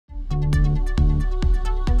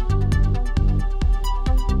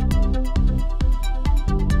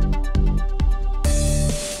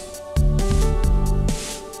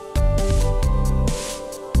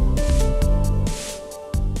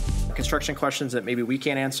construction questions that maybe we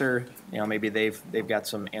can't answer, maybe they've got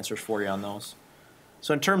some answers for you on those.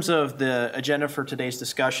 So in terms of the agenda for today's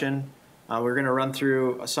discussion, we're going to run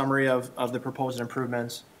through a summary of the proposed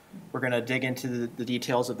improvements. We're going to dig into the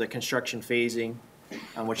details of the construction phasing,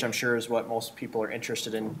 which I'm sure is what most people are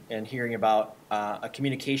interested in hearing about, a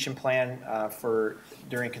communication plan for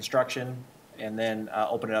during construction, and then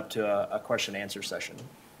open it up to a question and answer session.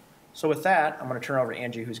 So with that, I'm going to turn it over to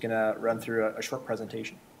Angie, who's going to run through a short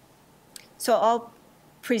presentation. So I'll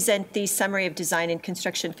present the summary of design and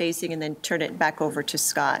construction phasing and then turn it back over to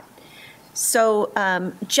Scott. So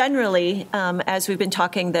generally, as we've been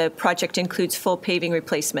talking, the project includes full paving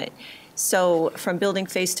replacement. So from building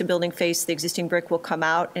face to building face, the existing brick will come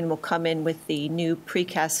out and will come in with the new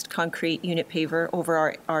precast concrete unit paver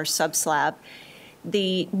over our sub-slab.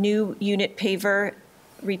 The new unit paver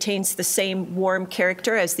retains the same warm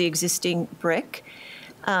character as the existing brick.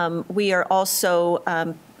 We are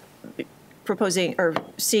also proposing or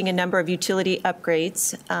seeing a number of utility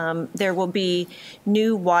upgrades. There will be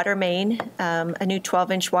new water main, a new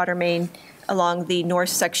 12-inch water main along the north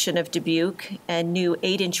section of Dubuque, and new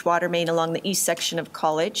 8-inch water main along the east section of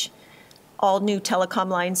College. All new telecom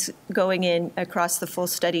lines going in across the full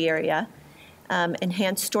study area.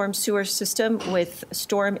 Enhanced storm sewer system with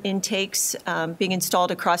storm intakes being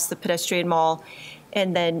installed across the pedestrian mall,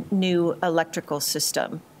 and then new electrical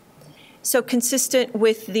system. So consistent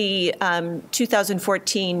with the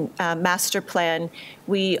 2014 master plan,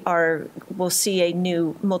 we'll see a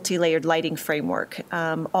new multi-layered lighting framework,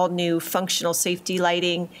 all new functional safety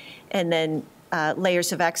lighting, and then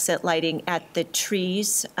layers of accent lighting at the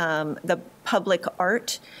trees, the public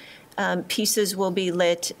art pieces will be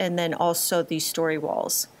lit, and then also the story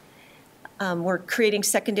walls. We're creating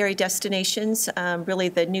secondary destinations. Really,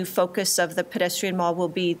 the new focus of the pedestrian mall will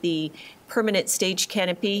be the permanent stage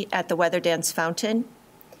canopy at the Weather Dance Fountain.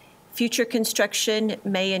 Future construction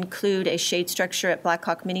may include a shade structure at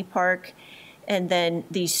Blackhawk Mini Park, and then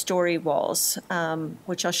the story walls,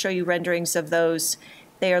 which I'll show you renderings of those.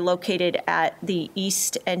 They are located at the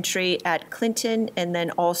east entry at Clinton, and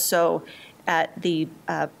then also at the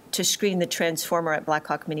to screen the transformer at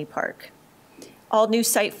Blackhawk Mini Park. All new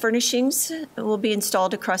site furnishings will be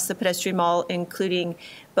installed across the pedestrian mall, including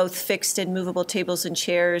both fixed and movable tables and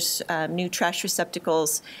chairs, new trash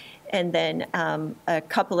receptacles, and then a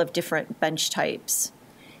couple of different bench types.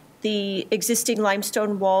 The existing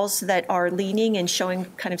limestone walls that are leaning and showing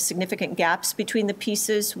kind of significant gaps between the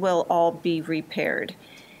pieces will all be repaired.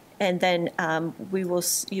 And then you'll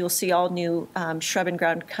see all new shrub and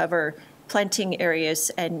ground cover planting areas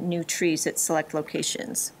and new trees at select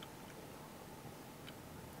locations.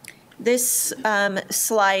 This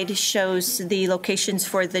slide shows the locations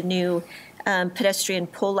for the new pedestrian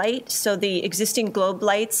pole light. So the existing globe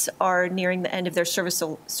lights are nearing the end of their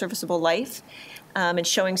serviceable life and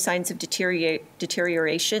showing signs of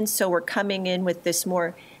deterioration. So we're coming in with this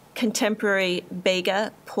more contemporary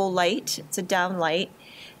Bega pole light. It's a down light.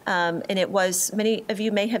 And it was, many of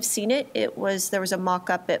you may have seen it. There was a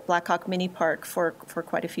mock-up at Blackhawk Mini Park for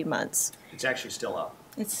quite a few months. It's actually still up.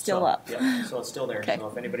 It's still up. Yeah, so it's still there. Okay. So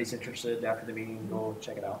if anybody's interested after the meeting, go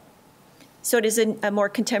check it out. So it is a more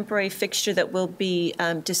contemporary fixture that will be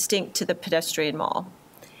distinct to the pedestrian mall.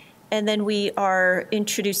 And then we are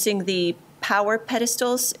introducing the power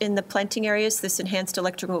pedestals in the planting areas. This enhanced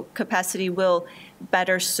electrical capacity will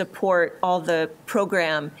better support all the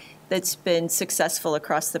program that's been successful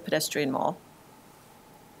across the pedestrian mall.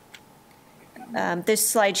 This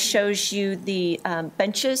slide shows you the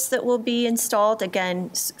benches that will be installed.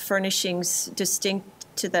 Again, furnishings distinct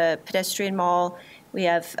to the pedestrian mall. We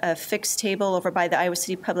have a fixed table over by the Iowa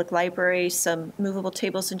City Public Library, some movable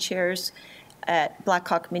tables and chairs at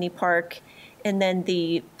Blackhawk Mini Park. And then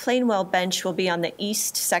the Plainwell bench will be on the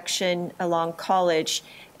east section along College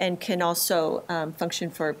and can also function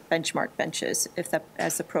for benchmark benches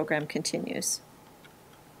as the program continues.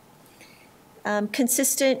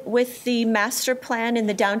 Consistent with the master plan in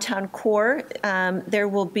the downtown core, there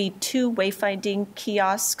will be 2 wayfinding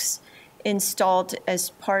kiosks installed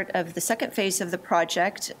as part of the second phase of the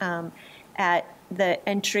project at the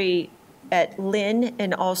entry at Lynn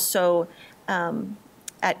and also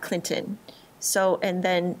at Clinton. So, and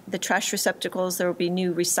then the trash receptacles, there will be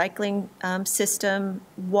new recycling system,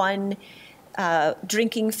 1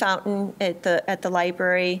 drinking fountain at the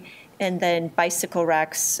library, and then bicycle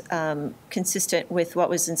racks consistent with what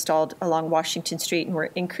was installed along Washington Street, and we're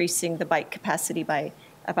increasing the bike capacity by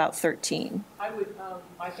about 13.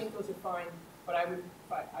 I think those are fine, but I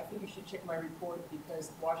think you should check my report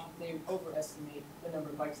because they overestimate the number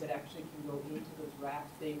of bikes that actually can go into those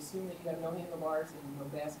racks. They assume that you have no handlebars and no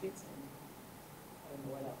baskets, and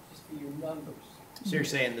and what else, just for your numbers. So you're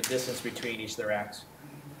saying the distance between each of the racks?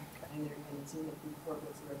 And it's in the report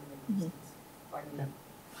what's the recommended distance. Okay.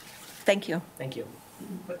 Thank you. Thank you.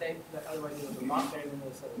 But otherwise it was a lot better than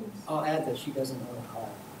those other ones. I'll add that she doesn't own a car.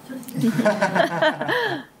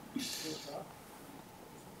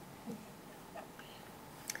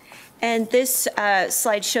 And this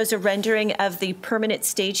slide shows a rendering of the permanent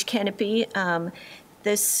stage canopy.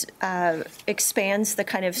 This expands the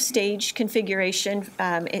kind of stage configuration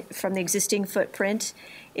from the existing footprint.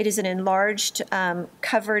 It is an enlarged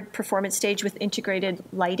covered performance stage with integrated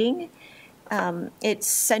lighting. It's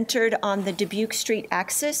centered on the Dubuque Street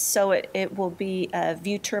axis, so it will be a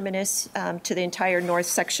view terminus to the entire north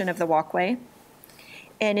section of the walkway.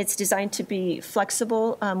 And it's designed to be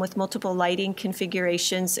flexible with multiple lighting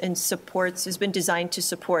configurations and has been designed to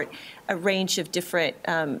support a range of different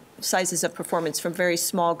sizes of performance, from very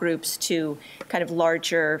small groups to kind of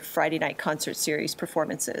larger Friday night concert series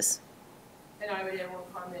performances. And I would add one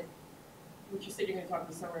comment, which you said you're going to talk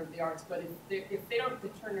to Summer of the Arts, but if they don't have to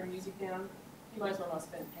turn their music down, you might as well not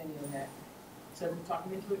spend a penny on that. So if we talk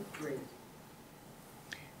them into it, great.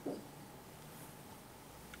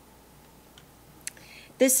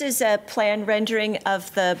 This is a plan rendering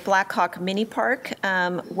of the Blackhawk Mini Park,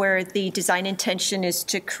 where the design intention is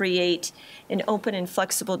to create an open and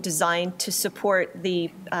flexible design to support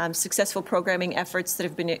the successful programming efforts that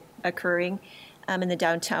have been occurring in the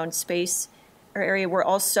downtown space or area. We're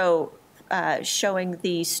also showing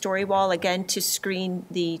the story wall, again, to screen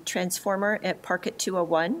the transformer at Park at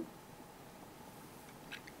 201.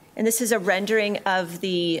 And this is a rendering of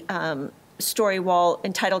the story wall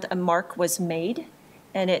entitled "A Mark Was Made,"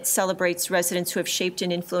 and it celebrates residents who have shaped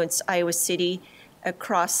and influenced Iowa City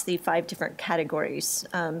across the 5 different categories: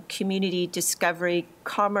 community, discovery,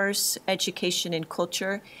 commerce, education, and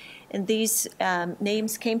culture. And these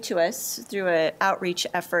names came to us through an outreach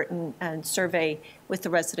effort and survey with the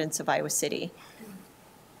residents of Iowa City.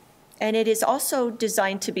 And it is also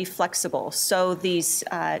designed to be flexible. So these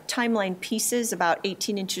timeline pieces, about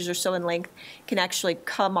 18 inches or so in length, can actually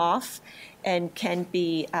come off and can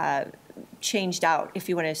be changed out if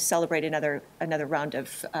you want to celebrate another round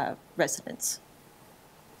of residents.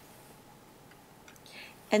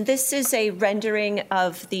 And this is a rendering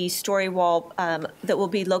of the story wall that will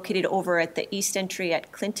be located over at the east entry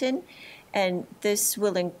at Clinton. And this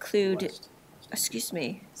will include,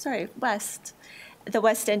 west. The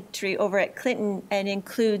west entry over at Clinton, and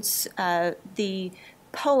includes the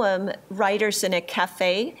poem "Writers in a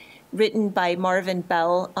Cafe," written by Marvin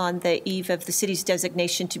Bell on the eve of the city's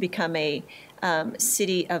designation to become a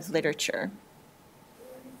city of literature.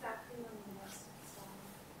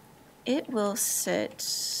 It will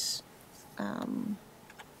sit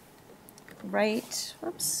right,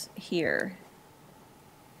 here.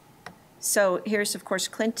 So here's, of course,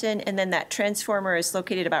 Clinton, and then that transformer is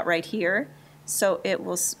located about right here. So it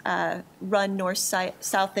will run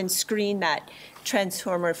north-south and screen that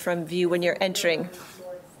transformer from view when you're entering.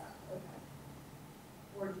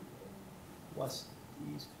 West,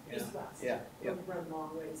 east, yeah. East, west. Yeah. It'll run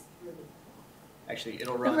long ways through the. Actually,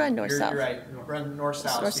 it'll run north-south. You're right. It'll run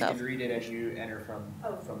north-south, so you North-south. can read it as you enter from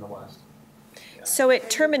the west. Yeah. So it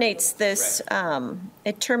terminates this.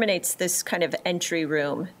 It terminates this kind of entry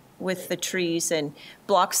room with the trees and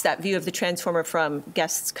blocks that view of the transformer from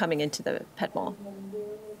guests coming into the Pet Mall.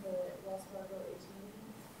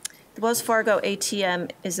 The Wells Fargo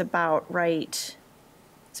ATM is about right.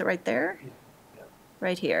 Is it right there? Yeah.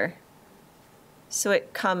 Right here. So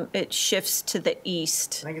it shifts to the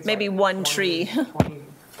east, I think it's maybe like one 20 tree. 20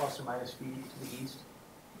 plus or minus feet to the east.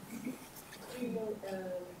 To the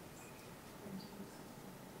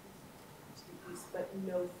east, but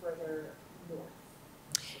no further north.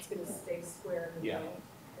 It's going to stay square in the Yeah. middle.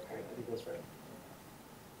 I think that's right.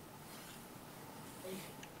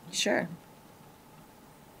 Sure.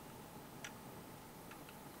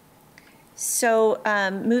 So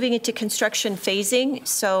moving into construction phasing.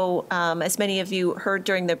 So as many of you heard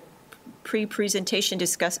during the pre-presentation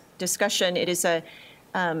discussion, it is a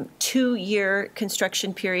 2-year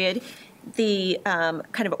construction period. The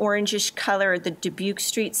kind of orangish color, the Dubuque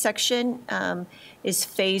Street section, is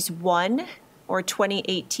phase 1 or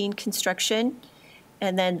 2018 construction.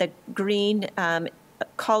 And then the green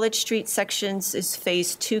College Street sections is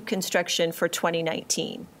phase 2 construction for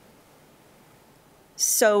 2019.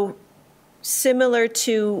 So similar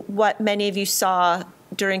to what many of you saw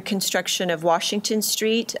during construction of Washington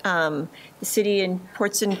Street, the city and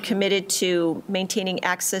Portson committed to maintaining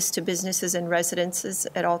access to businesses and residences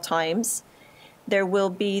at all times. There will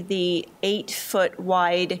be the 8-foot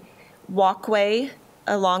wide walkway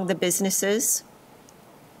along the businesses,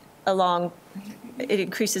 along it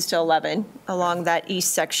increases to 11 along that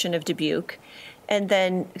east section of Dubuque. And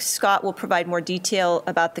then Scott will provide more detail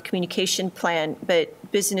about the communication plan,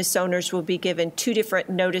 but business owners will be given 2 different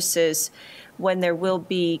notices when there will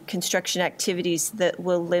be construction activities that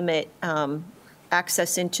will limit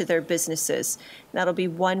access into their businesses. That'll be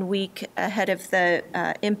 1 week ahead of the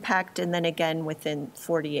impact, and then again within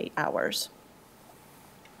 48 hours.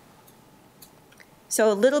 So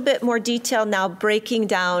a little bit more detail now, breaking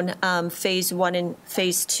down Phase 1 and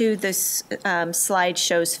Phase 2. This slide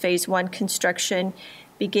shows Phase 1 construction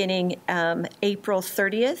beginning April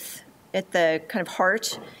 30th at the kind of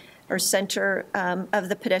heart or center of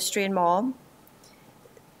the pedestrian mall.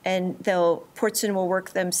 And Portson will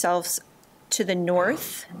work themselves to the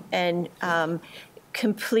north and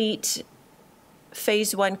complete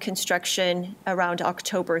Phase 1 construction around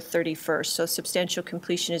October 31st. So substantial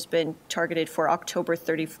completion has been targeted for October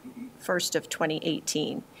 31st of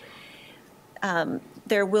 2018.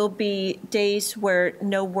 There will be days where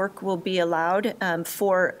no work will be allowed.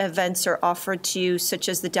 4 events are offered to you, such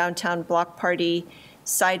as the downtown block party,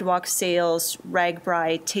 sidewalk sales,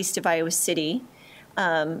 RAGBRAI, Taste of Iowa City,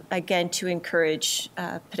 again, to encourage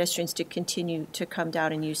pedestrians to continue to come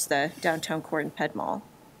down and use the downtown core and Ped Mall.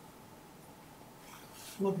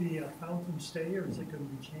 Will the fountain stay, or is it going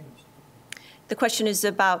to be changed? The question is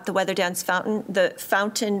about the Weather Dance fountain. The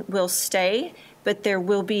fountain will stay, but there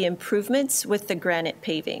will be improvements with the granite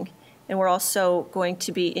paving. And we're also going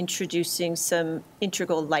to be introducing some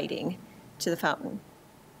integral lighting to the fountain.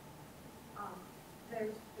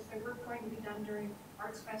 Is there work going to be done during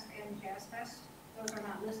Arts Fest and Jazz Fest? Those are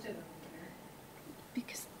not listed over there.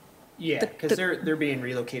 Because Yeah, because they're being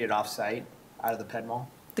relocated off-site out of the Ped Mall.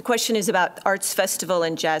 the question is about Arts Festival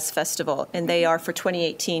and Jazz Festival, and they are for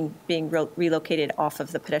 2018 being relocated off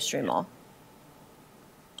of the pedestrian mall.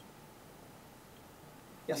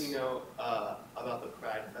 Yes. Do you know about the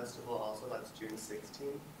Pride Festival also? That's June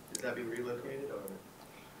 16th. Is that being relocated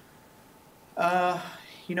or?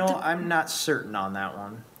 You know, I'm not certain on that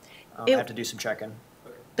one. I have to do some checking.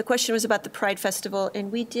 The question was about the Pride Festival,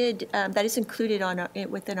 and we did, that is included on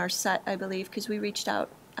within our set, I believe, because we reached out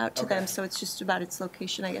to them, so it's just about its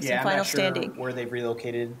location, I guess, and Yeah, I'm final not sure standing. where they've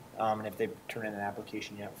relocated, and if they've turned in an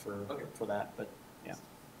application yet for that, but, yeah.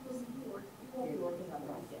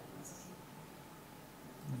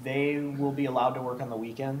 They will be allowed to work on the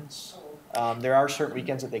weekends. There are certain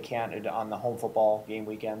weekends that they can't, on the home football game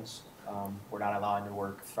weekends. We're not allowing to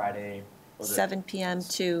work Friday. 7 p.m.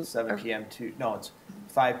 to. 7 p.m. to, no, it's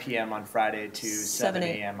 5 p.m. on Friday to 7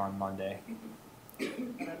 a.m. on Monday.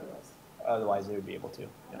 Otherwise, they would be able to.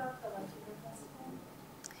 Yeah.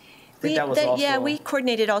 I think that was also. Yeah, we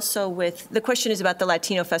coordinated also with, the question is about the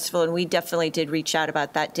Latino Festival, and we definitely did reach out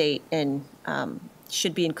about that date and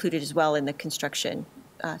should be included as well in the construction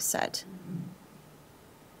set.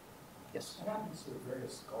 Yes. What happens to the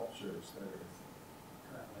various sculptures that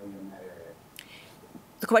are currently in that area?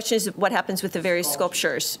 The question is what happens with the various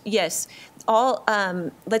sculptures. Yes. All,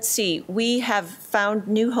 let's see, we have found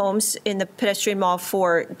new homes in the pedestrian mall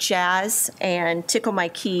for Jazz and Tickle My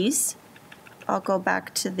Keys. I'll go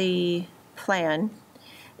back to the plan.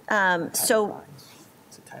 So,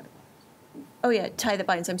 oh yeah, Tie the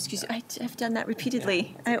Binds, excuse me, I've done that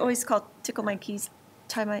repeatedly. I always call Tickle My Keys,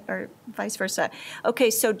 Tie My, or vice versa.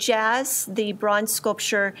 Okay, so Jazz, the bronze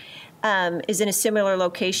sculpture, is in a similar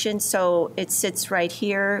location, so it sits right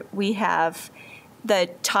here. We have the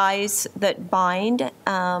ties that bind,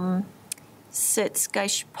 sits,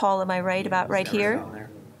 gosh, Paul, am I right about right here?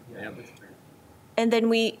 And then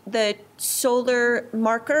the solar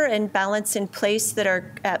marker and balance in place that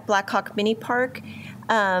are at Blackhawk Mini Park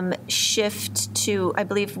shift to, I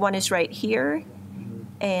believe one is right here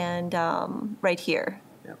and right here.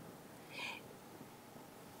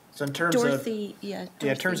 So in terms Dorothy, of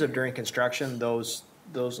in terms of during construction,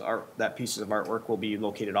 that pieces of artwork will be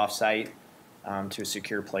located off-site to a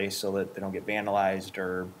secure place so that they don't get vandalized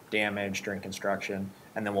or damaged during construction,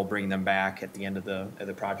 and then we'll bring them back at the end of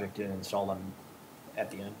the project and install them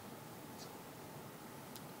at the end.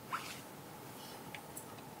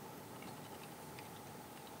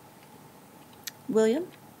 William?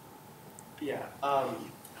 Yeah.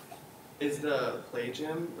 Is the play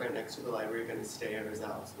gym right next to the library going to stay, or is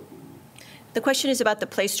that also be? The question is about the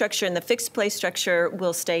play structure, and the fixed play structure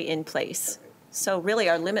will stay in place. Okay. So really,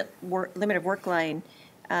 our limit of work line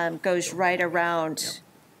goes right around. Yep.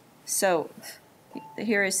 So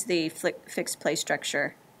here is the fixed play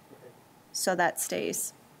structure. Okay. So that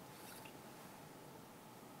stays.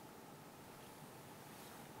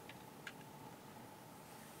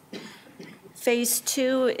 Phase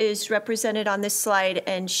 2 is represented on this slide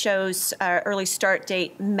and shows our early start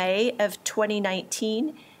date, May of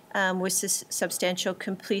 2019, with substantial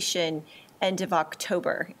completion end of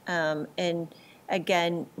October. And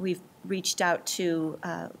again, we've reached out to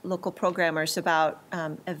local programmers about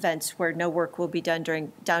events where no work will be done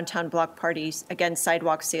during downtown block parties, again,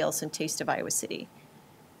 sidewalk sales and Taste of Iowa City.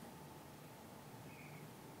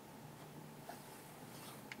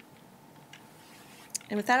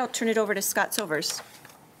 And with that, I'll turn it over to Scott Sovers.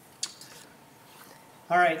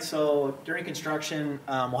 All right, so during construction,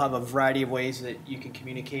 we'll have a variety of ways that you can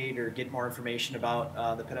communicate or get more information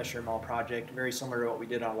about the Pedestrian Mall project, very similar to what we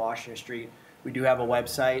did on Washington Street. We do have a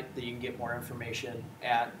website that you can get more information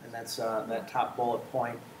at, and that's that top bullet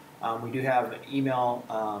point. We do have an email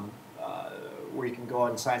where you can go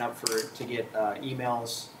and sign up to get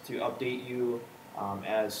emails to update you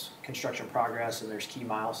as construction progress, and there's key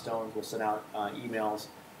milestones. We'll send out emails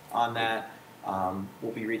on that.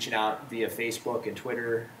 We'll be reaching out via Facebook and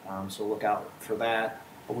Twitter, so look out for that.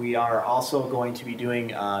 We are also going to be doing,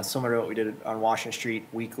 similar to what we did on Washington Street,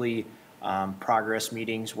 weekly progress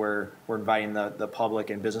meetings where we're inviting the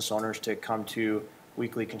public and business owners to come to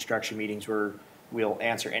weekly construction meetings where we'll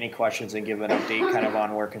answer any questions and give an update kind of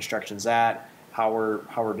on where construction's at, how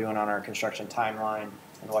we're doing on our construction timeline,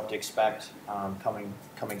 and what to expect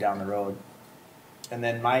coming down the road. And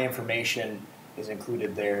then my information is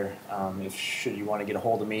included there should you want to get a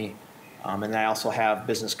hold of me. And then I also have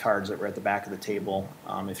business cards that were at the back of the table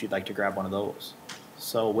if you'd like to grab one of those.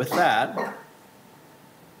 So with that, I'd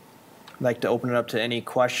like to open it up to any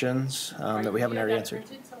questions that we haven't already answered.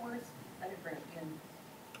 Printed somewhere? I didn't bring it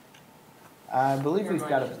in. I believe we've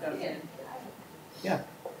got Just got it. it. Yeah.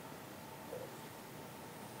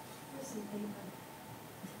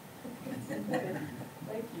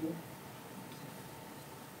 Thank you.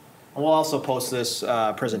 We'll also post this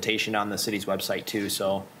presentation on the city's website too,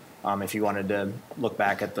 so if you wanted to look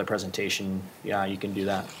back at the presentation, yeah, you can do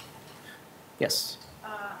that. Yes?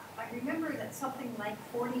 I remember that something like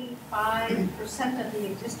 45% of the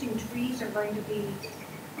existing trees are going to be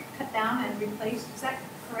cut down and replaced. Is that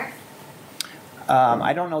correct?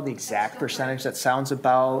 I don't know the exact percentage. That sounds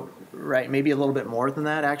about right, maybe a little bit more than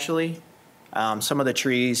that actually. Some of the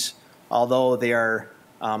trees, although they are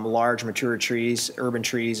large mature trees, urban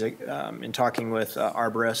trees, in talking with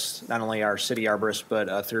arborists, not only our city arborists, but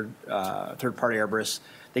third-party arborists,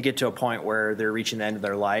 they get to a point where they're reaching the end of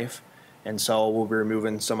their life. And so we'll be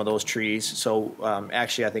removing some of those trees. So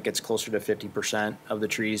actually, I think it's closer to 50% of the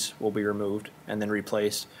trees will be removed and then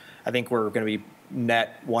replaced. I think we're going to be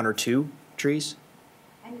net 1 or 2 trees.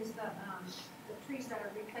 And is the trees that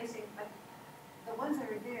are replacing, the ones that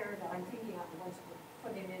are there that I'm thinking of, the ones that were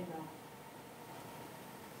put in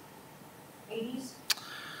the 80s?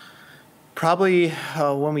 Probably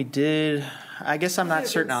when we did, I guess I'm not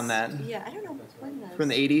certain on that. Yeah, I don't know when those. From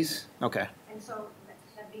the 80s? Okay. And so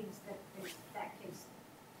that means that in that case,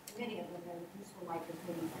 many of them are useful life is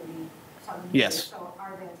maybe 30 some years. Yes. So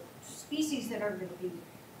are the species that are going to be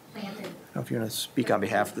planted? I don't know if you want to speak on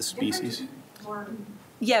behalf of the species. different, more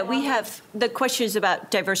Yeah, we have, the question is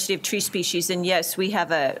about diversity of tree species, and yes, we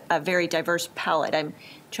have a very diverse palette. I'm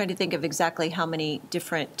trying to think of exactly how many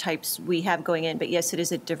different types we have going in, but yes, it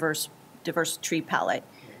is a diverse tree palette.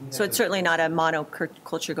 So it's certainly not a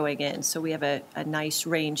monoculture going in. So we have a nice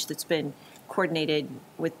range that's been coordinated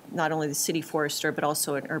with not only the city forester, but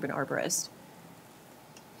also an urban arborist.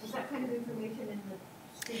 Is that kind of information in the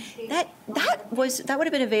Streetscape? That would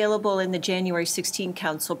have been available in the January 16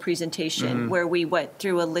 council presentation, where we went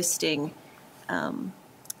through a listing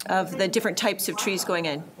of the different types of trees going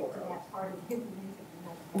in. So that's part of the information.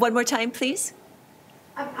 One more time, please.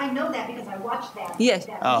 I know that because I watched that, Yes.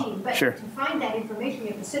 that Oh, meeting, but sure. to find that information, you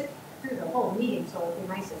have to sit through the whole meeting, so it'd be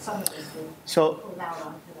nice if some of this would So pulled out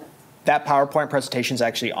onto the. that PowerPoint presentation is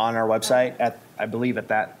actually on our website at, I believe, at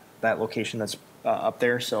that location that's up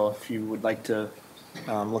there. So if you would like to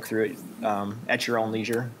look through it at your own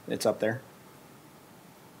leisure, it's up there.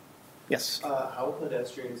 Yes. How will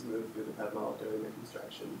pedestrians move through the Ped Mall during the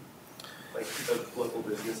construction? Like the local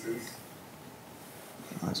businesses?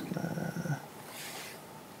 I was gonna...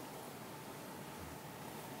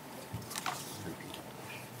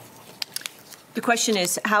 The question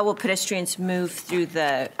is, how will pedestrians move through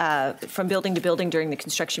from building to building during the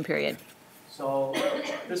construction period? So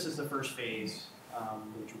this is the first phase,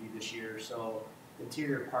 which will be this year. So the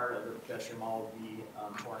interior part of the pedestrian mall will be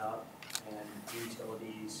torn up, and new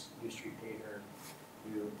utilities, new street paver,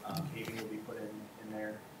 new paving will be put in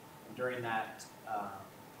there. And during that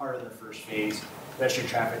part of the first phase, pedestrian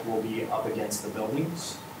traffic will be up against the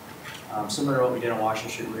buildings. Similar to what we did on Washington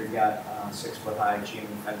Street, where we've got 6-foot high chain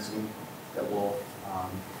link fencing that will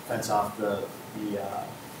fence off the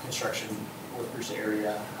construction workers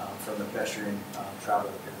area from the pedestrian travel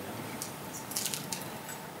area.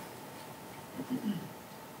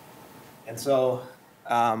 And so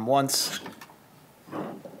once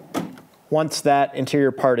that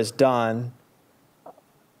interior part is done,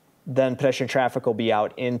 then pedestrian traffic will be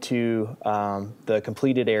out into the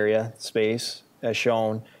completed area space as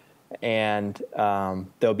shown, and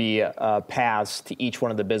there'll be paths to each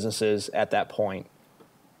one of the businesses at that point.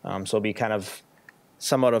 So it'll be kind of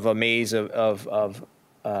somewhat of a maze of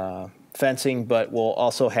fencing, but we'll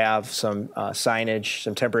also have some signage,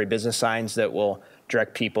 some temporary business signs that will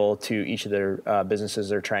direct people to each of their businesses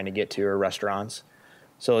they're trying to get to, or restaurants.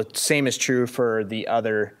 So same is true for the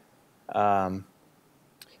other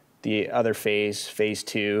phase, phase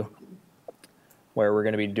 2, where we're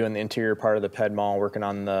going to be doing the interior part of the Ped Mall, working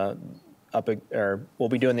on we'll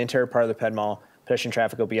be doing the interior part of the Ped Mall. Pedestrian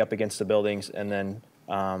traffic will be up against the buildings, and then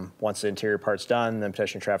once the interior part's done, then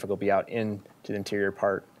pedestrian traffic will be out into the interior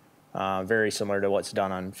part, very similar to what's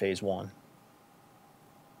done on phase 1.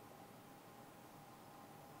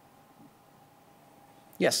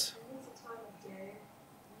 Yes?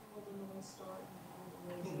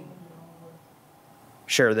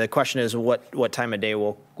 Sure. The question is what time of day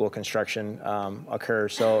will construction occur?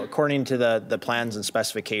 So according to the plans and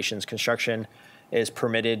specifications, construction is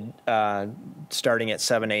permitted starting at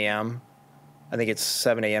 7 a.m. I think it's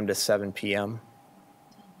 7 a.m. to 7 p.m.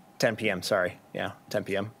 10 p.m. Sorry. Yeah, 10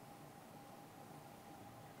 p.m.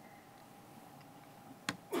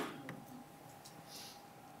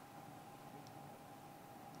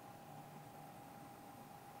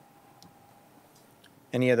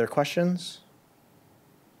 Any other questions?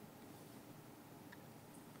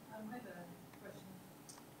 I have a question.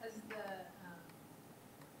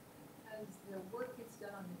 As the work gets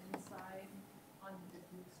done on the inside, on the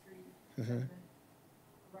Duke Street segment,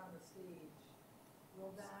 around the stage,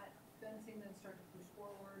 will that fencing then start to push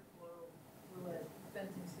forward, or will the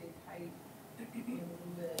fencing stay tight?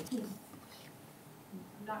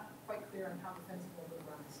 Not quite clear on how the fencing will move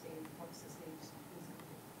around the stage once the stage is completed.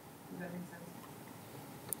 Does that make sense?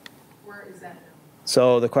 Where is that now?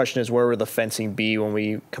 So the question is, where will the fencing be when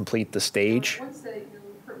we complete the stage? Once we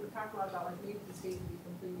talked a lot about like maybe the stage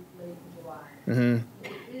will be complete late in July. Mm-hmm.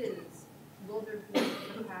 If it is, will there be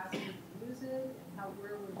capacity to use it? And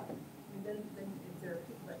where would, and then if there are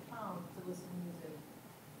people that come to listen to music,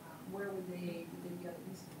 where would they be on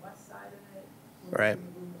the east and west side of it? Right.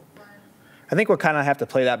 I think we'll kind of have to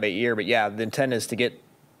play that by ear, but yeah, the intent is to get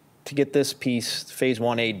this piece, phase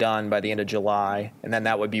 1A, done by the end of July, and then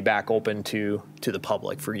that would be back open to the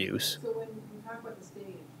public for use. So when you talk about the stage,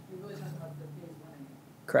 you're really talking about the phase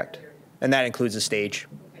 1A? Correct. And that includes the stage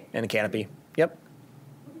and the canopy. Yep.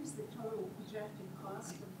 What is the total projected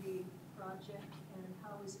cost of the project, and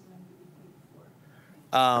how is it going to be paid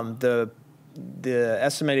for? The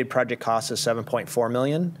estimated project cost is $7.4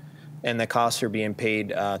 million, and the costs are being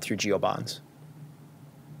paid through GEO bonds.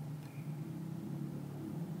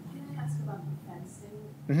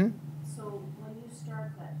 Mm-hmm. So when you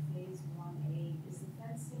start that phase 1A, is the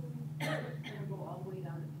fencing going to go all the way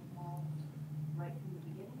down to the mall right from the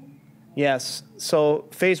beginning? Yes. So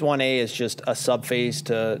phase 1A is just a sub-phase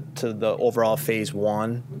to the overall phase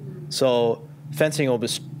 1. So fencing will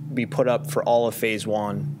be put up for all of phase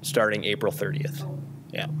 1 starting April 30th. Oh.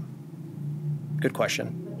 Yeah. Good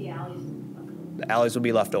question. But the alleys will be left open? The alleys will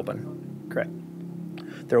be left open.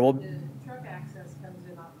 Correct. There will. The truck access comes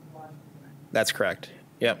in off of Washington. That's correct.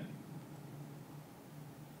 Yep.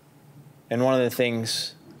 And one of the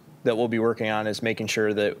things that we'll be working on is making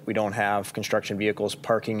sure that we don't have construction vehicles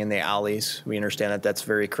parking in the alleys. We understand that that's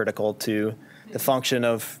very critical to the function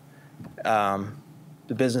of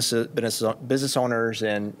the business owners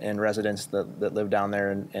and residents that live down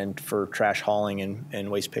there, and for trash hauling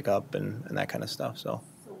and waste pickup and that kind of stuff. So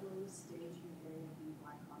will the staging area be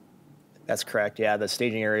Blackhawk? That's correct. Yeah, the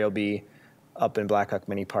staging area will be up in Blackhawk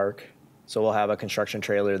Mini Park. So we'll have a construction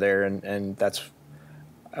trailer there, and that's,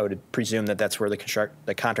 I would presume that's where the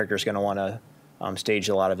contractor is going to want to stage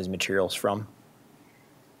a lot of his materials from.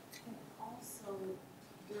 And also,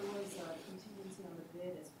 there was a contingency on the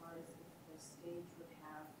bid as far as if the stage would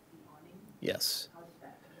have the awning. Yes. How did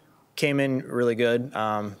that come out? Came in really good,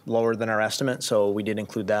 lower than our estimate, so we did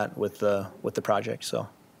include that with the project. So,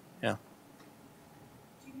 yeah.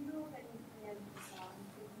 Do you know of any planned facade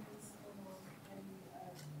improvements along any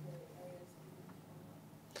of the areas?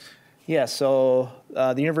 Yeah, so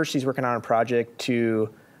the university's working on a project to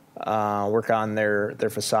work on their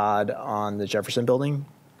facade on the Jefferson building.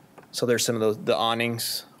 So there's some of the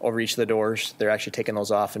awnings over each of the doors. They're actually taking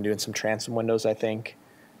those off and doing some transom windows, I think.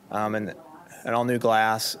 and all new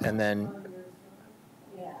glass, and then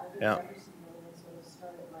Yeah, are the yeah. Jefferson buildings sort of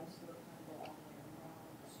start at life sort of kind of all the way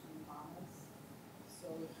around to Thomas?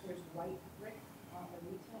 So there's white brick on the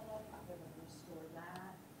retail level, they're gonna restore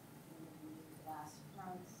that, and then you need glass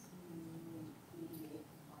fronts, you need the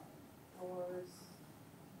doors,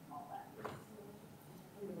 all that.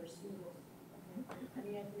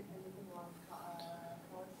 Anything on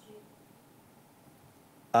Forest Street?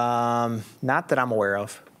 Not that I'm aware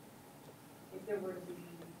of. If there were to be,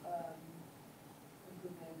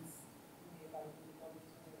 improvements made by the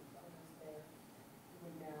buildings or owners there, it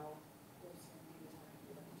would now, there's some time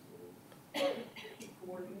for them to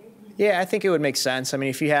coordinate. Yeah, I think it would make sense. I mean,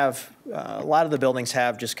 if you have, a lot of the buildings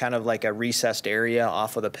have just kind of like a recessed area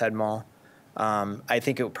off of the Ped Mall. I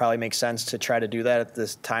think it would probably make sense to try to do that at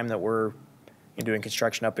this time that we're doing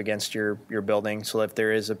construction up against your building. So if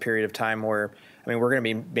there is a period of time where, I mean, we're going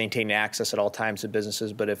to be maintaining access at all times to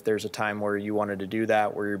businesses, but if there's a time where you wanted to do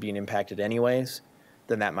that, where you're being impacted anyways,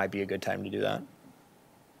 then that might be a good time to do that.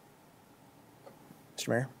 Mr.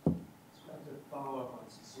 Mayor? Just wanted to follow up on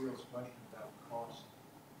Cecile's question about cost.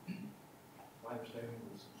 My understanding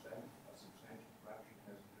was a substantial fraction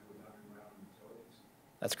has to do with underground utilities.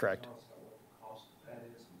 That's correct. Tell us about what the cost of that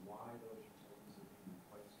is and why those utilities are being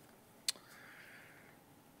replaced.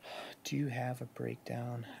 Do you have a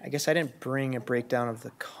breakdown? I guess I didn't bring a breakdown of the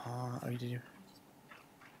cost. Oh, did you?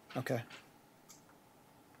 Okay.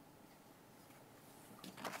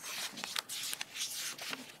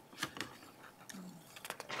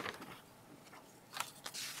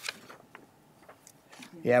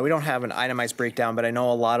 Yeah, we don't have an itemized breakdown, but I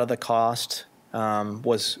know a lot of the cost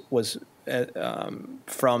was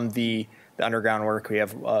from the underground work. We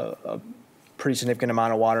have a pretty significant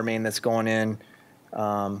amount of water main that's going in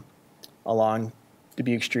along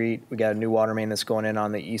Dubuque Street. We got a new water main that's going in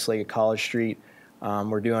on the East Lake of College Street.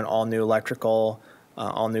 We're doing all new electrical,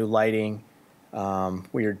 all new lighting.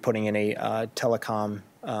 We are putting in a telecom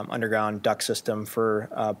underground duct system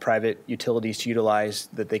for private utilities to utilize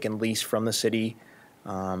that they can lease from the city.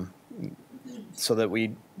 So that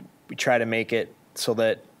we try to make it so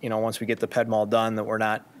that, you know, once we get the Ped Mall done, that we're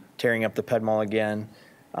not tearing up the Ped Mall again.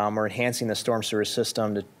 We're enhancing the storm sewer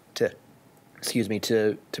system to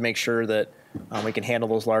make sure that we can handle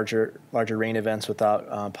those larger rain events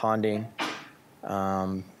without ponding.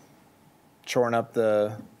 Shoring up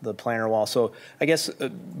the planter wall. So I guess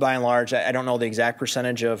by and large, I don't know the exact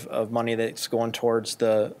percentage of money that's going towards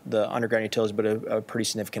the underground utilities, but a pretty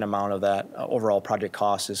significant amount of that overall project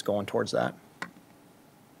cost is going towards that.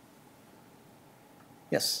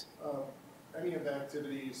 Yes. Any of the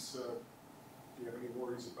activities, do you have any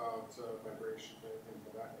worries about vibration, anything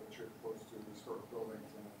of that nature close to historic buildings?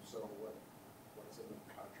 And if so, what's in the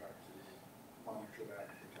contract to monitor that?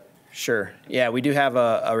 Sure. Yeah, we do have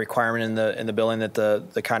a requirement in the building that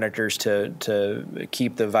the contractors to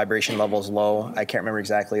keep the vibration levels low. I can't remember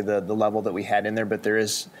exactly the level that we had in there, but there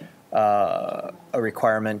is a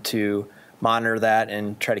requirement to monitor that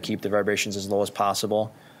and try to keep the vibrations as low as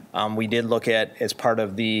possible. We did look at, as part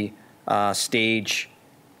of the stage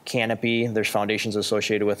canopy, there's foundations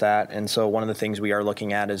associated with that, and so one of the things we are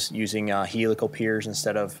looking at is using helical piers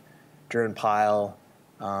instead of driven pile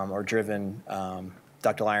or driven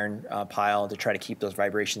ductile iron pile to try to keep those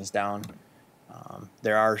vibrations down.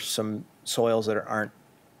 There are some soils that aren't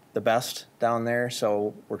the best down there,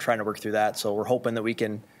 so we're trying to work through that. So we're hoping that we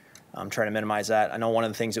can try to minimize that. I know one of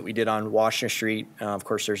the things that we did on Washington Street, of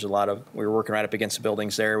course, there's a lot of, we were working right up against the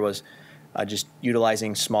buildings there, was just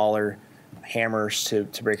utilizing smaller hammers to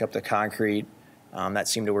break up the concrete. That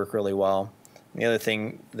seemed to work really well. The other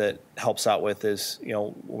thing that helps out with is, you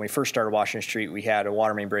know, when we first started Washington Street, we had a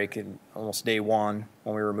water main break in almost day one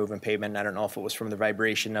when we were moving pavement. I don't know if it was from the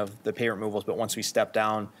vibration of the pavement removals, but once we stepped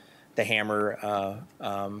down the hammer,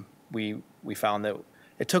 we found that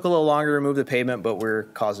it took a little longer to remove the pavement, but we're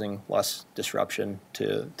causing less disruption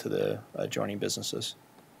to the adjoining businesses.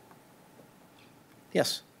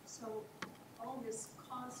 Yes? So all this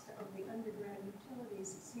cost of the underground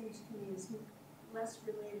utilities, it seems to me, is less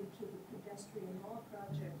related to the Pedestrian Mall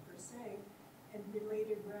Project per se, and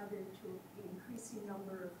related rather to the increasing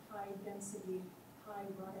number of high-density,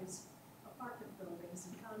 high-rise apartment buildings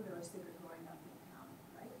and condos that are going up in town,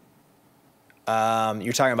 right?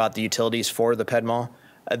 You're talking about the utilities for the Ped Mall.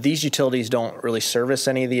 These utilities don't really service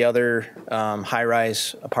any of the other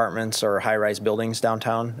high-rise apartments or high-rise buildings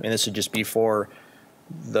downtown. I mean, this would just be for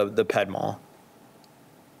the Ped Mall.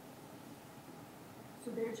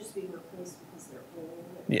 So they're just being replaced because they're old.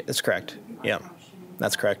 Yeah, that's correct. Yeah,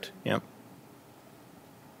 that's correct. Yeah.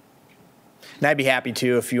 And I'd be happy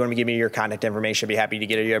to, if you want to give me your contact information, I'd be happy to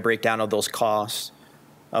get you a breakdown of those costs.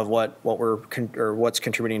 of what's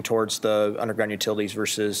contributing towards the underground utilities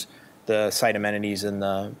versus the site amenities and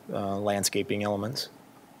the landscaping elements.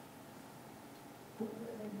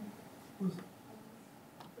 This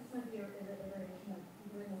might be an iteration of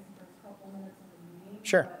doing this in the first couple minutes of the meeting.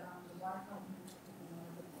 Sure. But the water fountain is one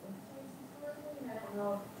of the things historically, and I don't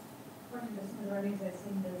know, according to some learnings, I've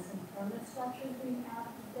seen there's some permanent structures being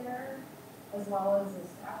added there, as well as a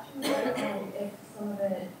statue. I don't know if some of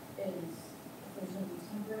it is, if there's going to be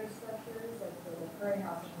temporary structures, like the Prairie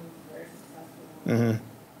House was very successful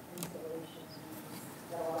installations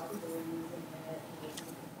that a lot of people are using it, and there's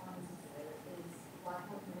some performances there. Is Black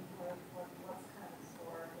Hawk Mini Park, what's kind of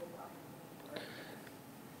historically Black Hawk Mini Park?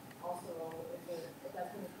 Also, if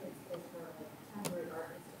that's going to create space for like temporary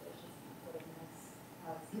art installations, for the next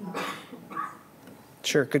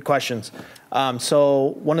Sure, good questions.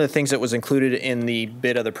 So one of the things that was included in the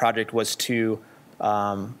bid of the project was to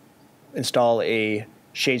install a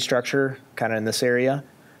shade structure kind of in this area.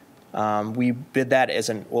 We bid that as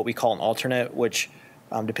what we call an alternate, which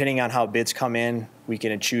depending on how bids come in, we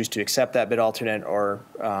can choose to accept that bid alternate or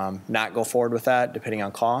not go forward with that depending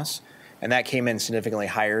on costs. And that came in significantly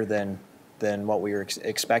higher than what we were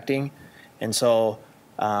expecting. And so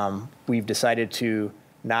we've decided to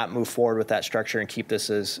not move forward with that structure and keep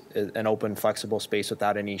this as an open, flexible space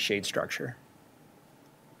without any shade structure.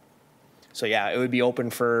 So yeah, it would be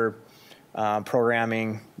open for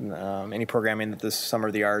programming, any programming that the Summer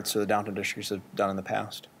of the Arts or the Downtown Districts have done in the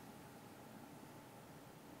past.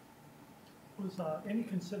 Was any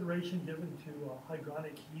consideration given to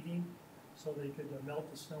hydronic heating so they could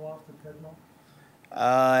melt the snow off the treadmill?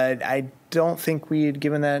 I don't think we had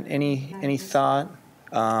given that any thought.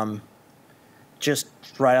 Just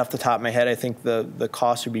right off the top of my head, I think the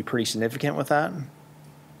cost would be pretty significant with that.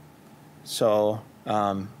 So,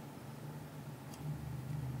 but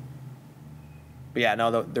yeah,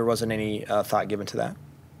 no, there wasn't any thought given to that.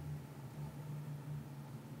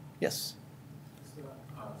 Yes? Is the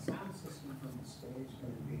sound system from the stage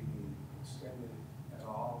going to be extended at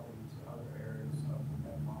all into other areas of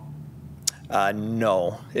that mall?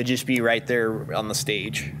 No, it'd just be right there on the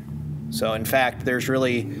stage. So in fact, there's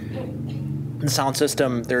really the sound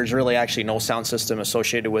system, there's really actually no sound system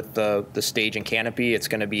associated with the stage and canopy. It's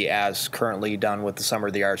going to be as currently done with the Summer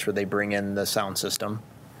of the Arts where they bring in the sound system.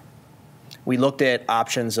 We looked at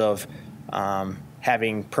options of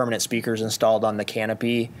having permanent speakers installed on the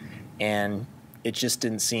canopy, and it just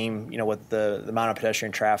didn't seem, with the amount of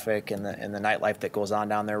pedestrian traffic and the nightlife that goes on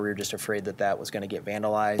down there, we were just afraid that was going to get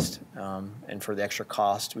vandalized. And for the extra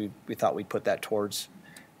cost, we thought we'd put that towards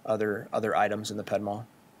other items in the Ped Mall.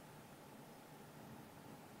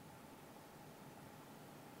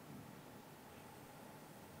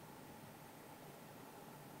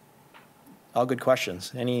 All good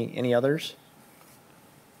questions. Any others?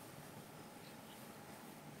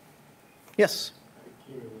 Yes.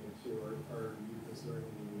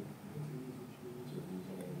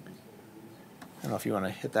 I don't know if you want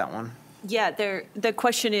to hit that one. Yeah, the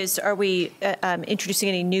question is, are we introducing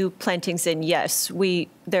any new plantings? And yes,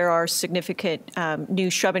 there are significant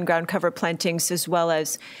new shrub and ground cover plantings, as well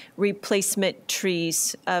as replacement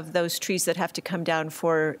trees of those trees that have to come down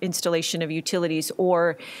for installation of utilities,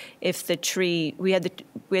 or if the tree, we had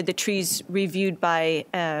the trees reviewed by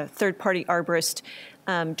a third-party arborist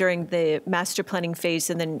during the master planning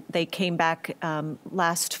phase, and then they came back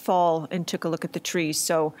last fall and took a look at the trees.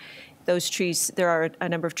 So those trees, there are a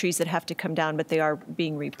number of trees that have to come down, but they are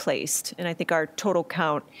being replaced. And I think our total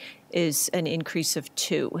count is an increase of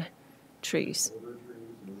 2 trees.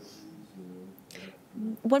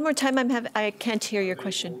 One more time, I can't hear your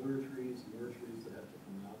question.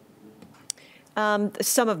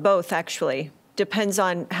 Some of both, actually. Depends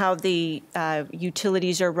on how the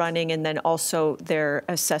utilities are running, and then also their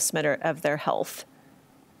assessment of their health.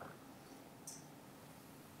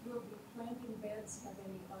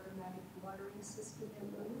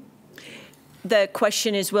 The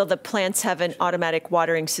question is, will the plants have an automatic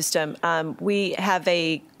watering system? We have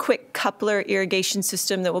a quick coupler irrigation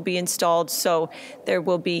system that will be installed, so there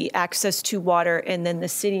will be access to water, and then the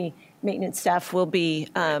city maintenance staff will be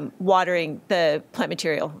watering the plant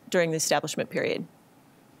material during the establishment period.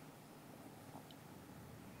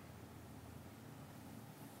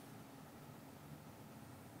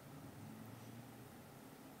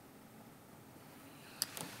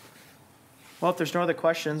 Well, if there's no other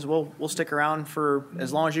questions, we'll stick around for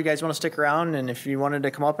as long as you guys want to stick around. And if you wanted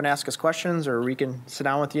to come up and ask us questions, or we can sit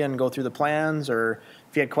down with you and go through the plans, or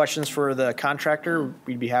if you had questions for the contractor,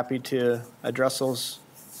 we'd be happy to address those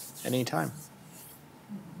at any time.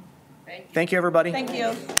 Thank you. Thank you, everybody. Thank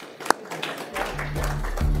you.